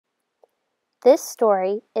This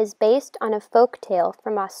story is based on a folk tale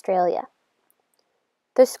from Australia.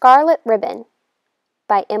 The Scarlet Ribbon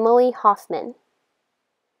by Emily Hoffman.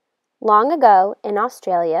 Long ago in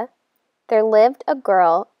Australia, there lived a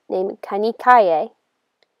girl named Kanikaye.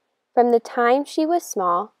 From the time she was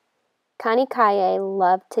small, Kanikaye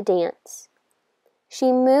loved to dance.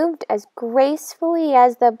 She moved as gracefully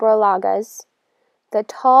as the brolagas, the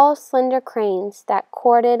tall, slender cranes that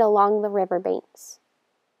courted along the riverbanks.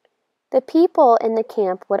 The people in the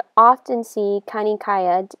camp would often see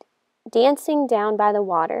Kanikaye dancing down by the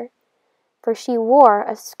water, for she wore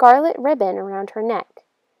a scarlet ribbon around her neck,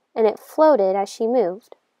 and it floated as she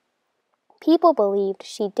moved. People believed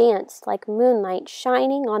she danced like moonlight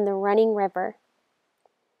shining on the running river.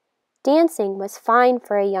 Dancing was fine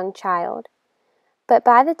for a young child, but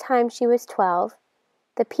by the time she was 12,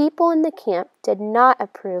 the people in the camp did not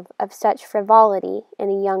approve of such frivolity in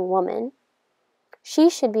a young woman.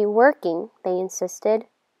 She should be working, they insisted.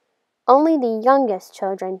 Only the youngest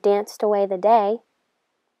children danced away the day.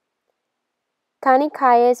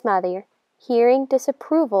 Kanikaye's mother, hearing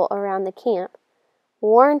disapproval around the camp,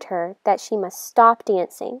 warned her that she must stop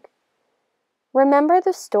dancing. "Remember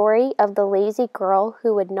the story of the lazy girl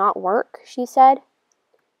who would not work?" she said.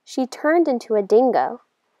 "She turned into a dingo.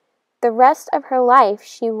 The rest of her life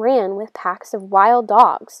she ran with packs of wild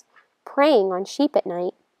dogs, preying on sheep at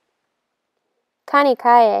night."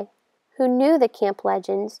 Kanikaye, who knew the camp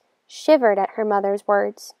legends, shivered at her mother's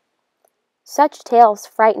words. Such tales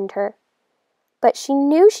frightened her, but she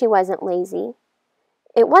knew she wasn't lazy.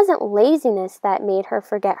 It wasn't laziness that made her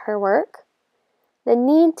forget her work. The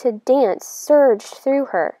need to dance surged through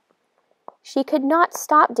her. She could not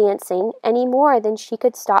stop dancing any more than she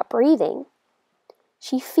could stop breathing.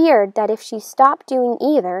 She feared that if she stopped doing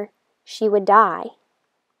either, she would die.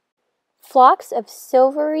 Flocks of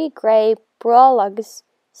silvery gray brolags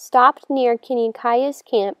stopped near Kanikaye's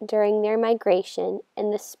camp during their migration in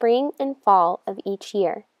the spring and fall of each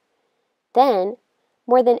year. Then,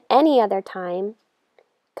 more than any other time,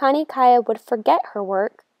 Kanikaye would forget her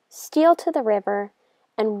work, steal to the river,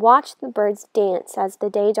 and watch the birds dance as the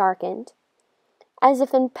day darkened. As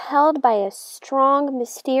if impelled by a strong,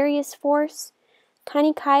 mysterious force,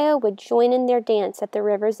 Kanikaye would join in their dance at the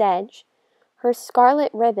river's edge, her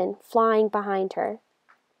scarlet ribbon flying behind her.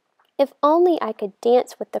 "If only I could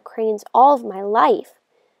dance with the cranes all of my life,"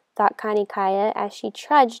 thought Kanikaye as she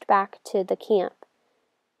trudged back to the camp.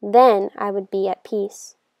 "Then I would be at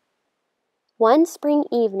peace." One spring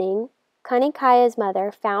evening, Kanikaye's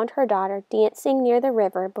mother found her daughter dancing near the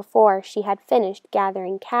river before she had finished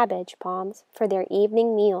gathering cabbage palms for their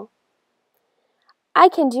evening meal. "I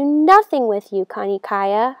can do nothing with you,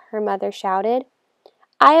 Kanikaye," her mother shouted.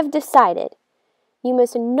 "I have decided. You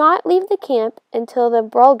must not leave the camp until the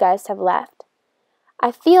brolagas have left.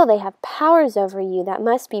 I feel they have powers over you that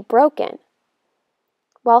must be broken."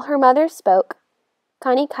 While her mother spoke,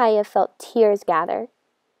 Kanikaye felt tears gather.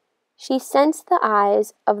 She sensed the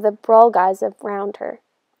eyes of the brolagas around her.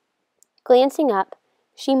 Glancing up,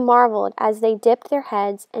 she marveled as they dipped their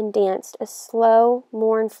heads and danced a slow,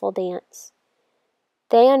 mournful dance.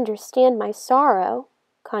 "They understand my sorrow,"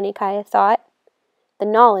 Kanikaye thought, the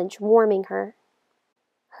knowledge warming her.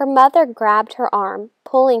 Her mother grabbed her arm,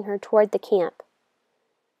 pulling her toward the camp.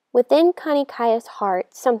 Within Kanikaye's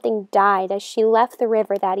heart, something died as she left the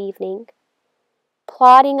river that evening.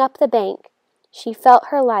 Plodding up the bank, she felt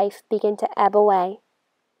her life begin to ebb away.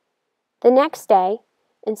 The next day,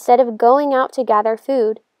 instead of going out to gather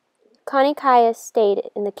food, Kanikaye stayed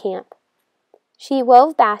in the camp. She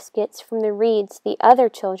wove baskets from the reeds the other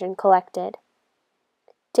children collected.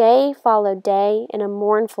 Day followed day in a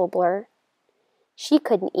mournful blur. She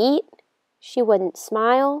couldn't eat, she wouldn't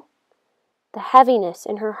smile. The heaviness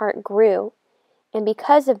in her heart grew, and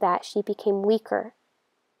because of that she became weaker.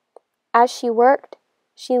 As she worked,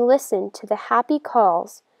 she listened to the happy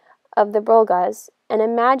calls of the brolagas and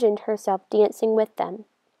imagined herself dancing with them,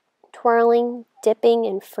 twirling, dipping,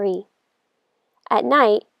 and free. At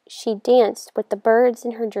night, she danced with the birds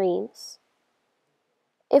in her dreams.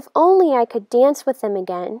 "If only I could dance with them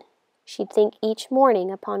again," she'd think each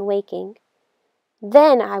morning upon waking.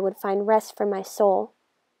 "Then I would find rest for my soul."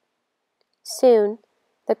 Soon,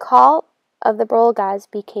 the call of the brolagas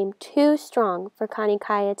became too strong for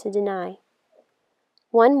Kanikaye to deny.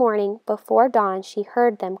 One morning before dawn, she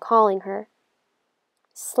heard them calling her.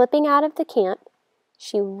 Slipping out of the camp,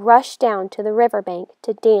 she rushed down to the riverbank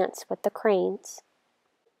to dance with the cranes.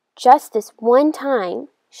 "Just this one time,"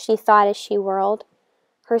 she thought as she whirled,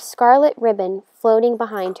 her scarlet ribbon floating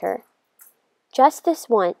behind her. "Just this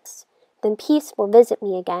once, then peace will visit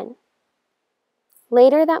me again."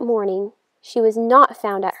 Later that morning, she was not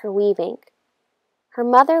found at her weaving. Her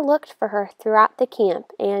mother looked for her throughout the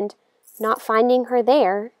camp and, not finding her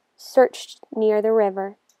there, searched near the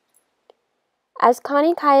river. As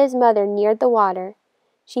Connie Kaya's mother neared the water,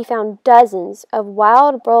 she found dozens of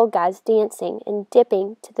wild brolgas dancing and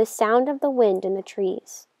dipping to the sound of the wind in the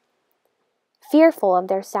trees. Fearful of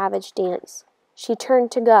their savage dance, she turned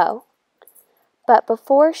to go. But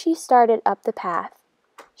before she started up the path,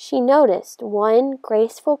 she noticed one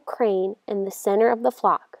graceful crane in the center of the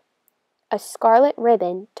flock, a scarlet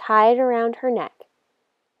ribbon tied around her neck,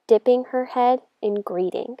 dipping her head in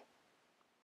greeting.